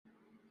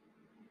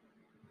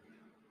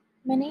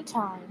Many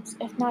times,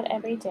 if not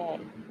every day,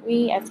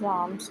 we as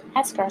moms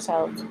ask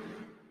ourselves,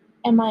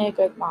 am I a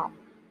good mom?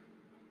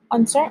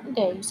 On certain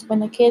days,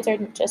 when the kids are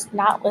just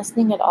not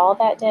listening at all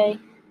that day,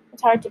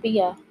 it's hard to be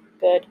a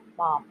good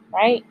mom,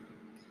 right?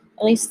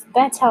 At least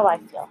that's how I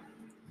feel.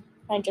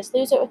 When I just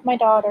lose it with my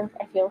daughter,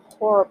 I feel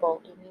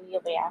horrible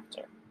immediately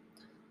after.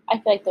 I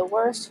feel like the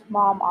worst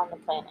mom on the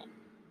planet.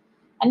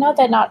 I know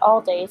that not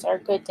all days are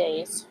good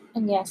days,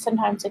 and yes,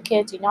 sometimes the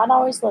kids do not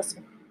always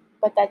listen,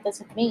 but that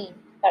doesn't mean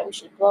that we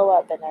should blow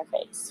up in their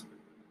face.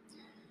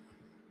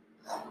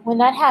 When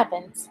that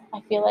happens,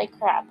 I feel like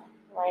crap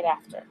right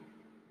after.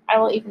 I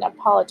will even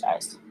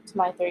apologize to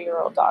my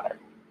 3-year-old daughter.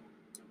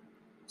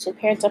 Should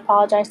parents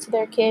apologize to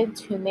their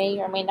kids who may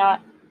or may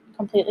not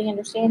completely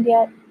understand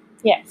yet?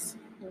 Yes.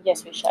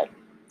 Yes, we should.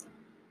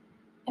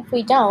 If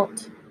we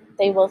don't,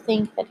 they will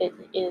think that it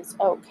is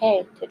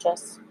okay to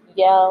just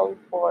yell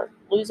or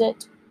lose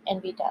it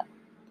and be done.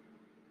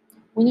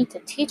 We need to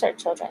teach our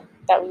children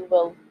that we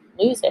will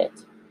lose it,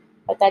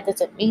 but that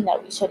doesn't mean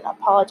that we shouldn't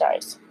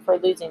apologize for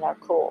losing our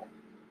cool.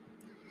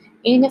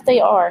 Even if they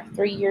are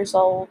 3 years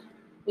old,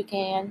 we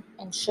can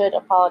and should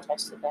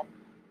apologize to them.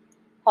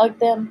 Hug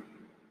them,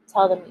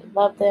 tell them you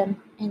love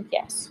them, and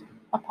yes,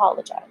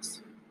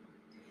 apologize.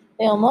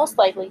 They will most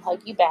likely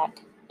hug you back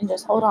and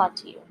just hold on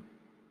to you.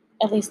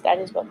 At least that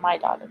is what my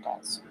daughter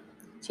does.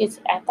 She is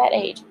at that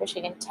age where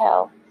she can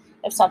tell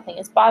if something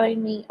is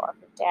bothering me or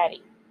her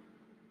daddy.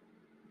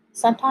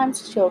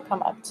 Sometimes she will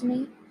come up to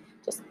me,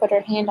 just put her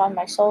hand on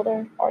my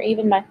shoulder or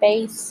even my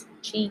face,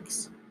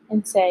 cheeks,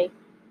 and say,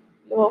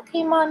 "You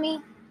okay,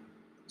 Mommy?"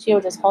 She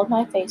will just hold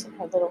my face in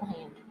her little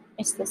hand.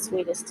 It's the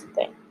sweetest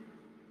thing.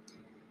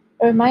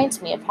 It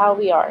reminds me of how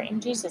we are in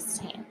Jesus'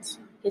 hands.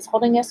 He is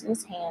holding us in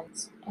his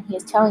hands, and he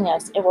is telling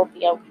us it will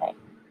be okay.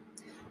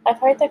 I've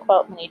heard the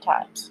quote many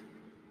times.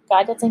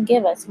 God doesn't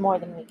give us more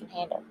than we can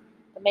handle,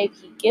 but maybe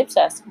he gives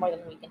us more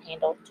than we can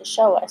handle to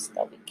show us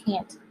that we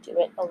can't do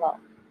it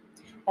alone,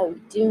 that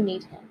we do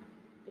need him.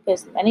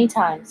 Because many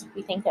times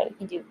we think that we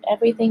can do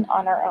everything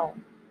on our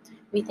own.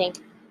 We think,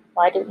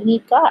 why do we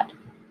need God?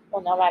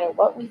 Well, no matter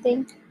what we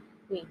think,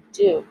 we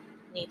do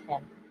need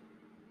him.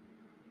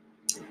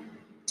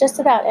 Just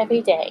about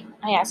every day,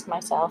 I ask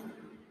myself,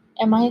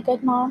 am I a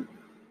good mom?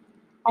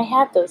 I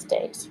have those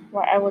days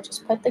where I will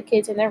just put the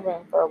kids in their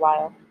room for a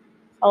while.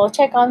 I will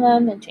check on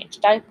them and change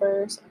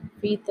diapers and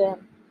feed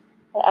them.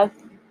 But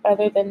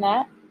other than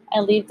that, I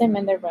leave them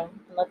in their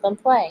room and let them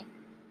play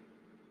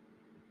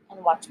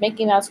and watch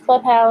Mickey Mouse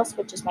Clubhouse,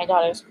 which is my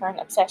daughter's current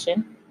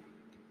obsession.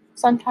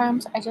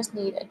 Sometimes I just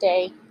need a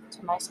day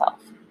to myself.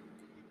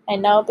 I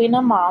know being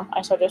a mom,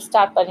 I sort of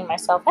stopped letting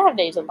myself have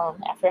days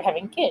alone after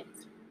having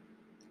kids.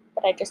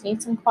 But I just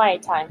need some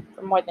quiet time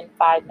for more than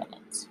 5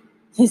 minutes.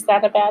 Is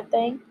that a bad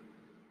thing?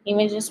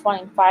 Even just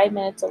wanting 5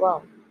 minutes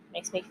alone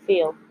makes me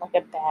feel like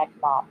a bad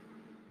mom.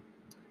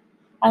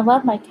 I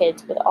love my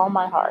kids with all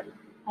my heart.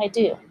 I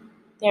do.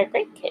 They are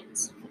great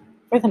kids,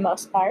 for the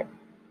most part.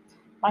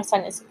 My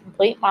son is a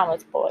complete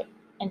mama's boy,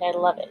 and I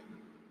love it.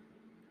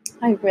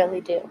 I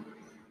really do.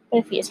 But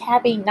if he is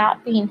happy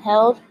not being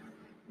held,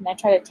 then I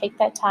try to take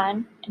that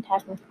time and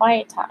have some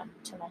quiet time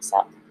to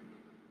myself.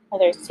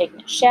 Whether it's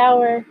taking a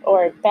shower,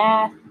 or a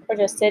bath, or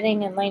just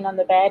sitting and laying on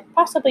the bed,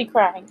 possibly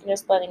crying and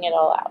just letting it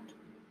all out.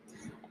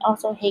 I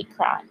also hate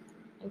crying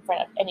in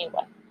front of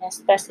anyone, and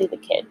especially the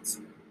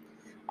kids.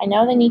 I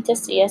know they need to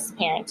see us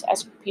parents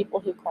as people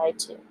who cry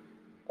too,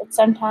 but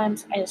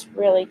sometimes I just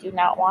really do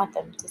not want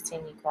them to see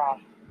me cry.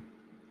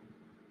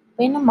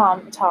 Being a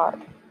mom is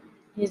hard.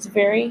 It is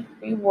very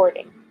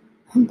rewarding,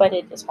 but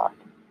it is hard.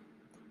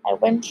 I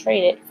wouldn't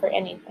trade it for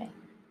anything.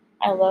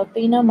 I love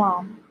being a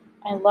mom.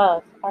 I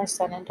love our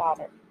son and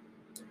daughter.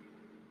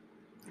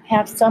 I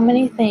have so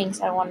many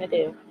things I want to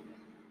do.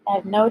 I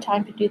have no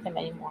time to do them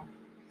anymore.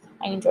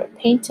 I enjoy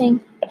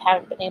painting, but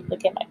haven't been able to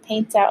get my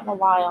paints out in a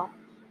while.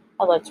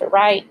 I love to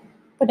write,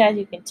 but as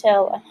you can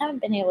tell, I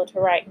haven't been able to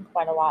write in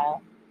quite a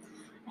while.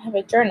 I have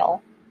a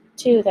journal,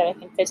 too, that I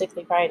can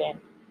physically write in,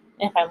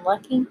 and if I'm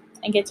lucky,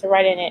 I get to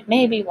write in it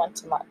maybe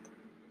once a month.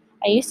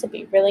 I used to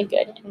be really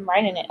good and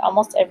write in it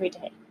almost every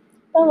day,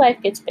 but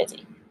life gets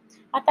busy.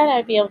 I thought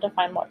I'd be able to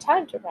find more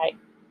time to write,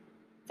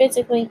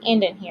 physically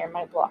and in here in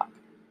my blog,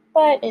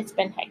 but it's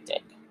been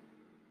hectic.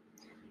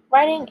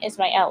 Writing is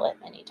my outlet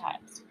many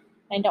times.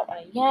 When I don't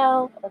want to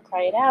yell or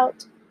cry it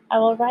out, I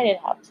will write it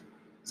out.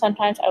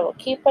 Sometimes I will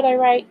keep what I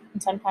write,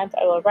 and sometimes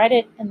I will write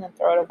it and then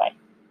throw it away.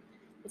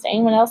 Does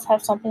anyone else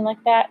have something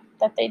like that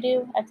they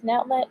do as an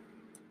outlet?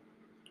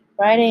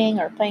 Writing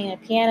or playing the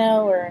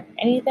piano or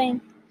anything?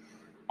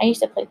 I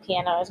used to play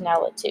piano as an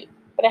outlet too,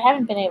 but I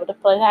haven't been able to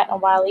play that in a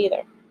while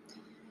either.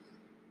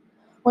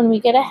 When we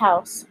get a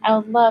house, I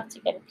would love to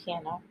get a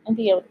piano and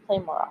be able to play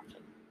more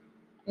often.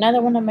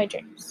 Another one of my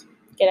dreams.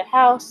 Get a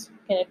house,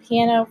 get a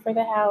piano for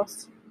the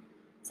house.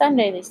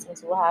 Someday these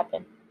things will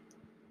happen.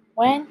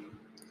 When?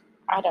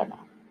 I don't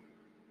know.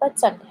 But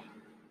someday.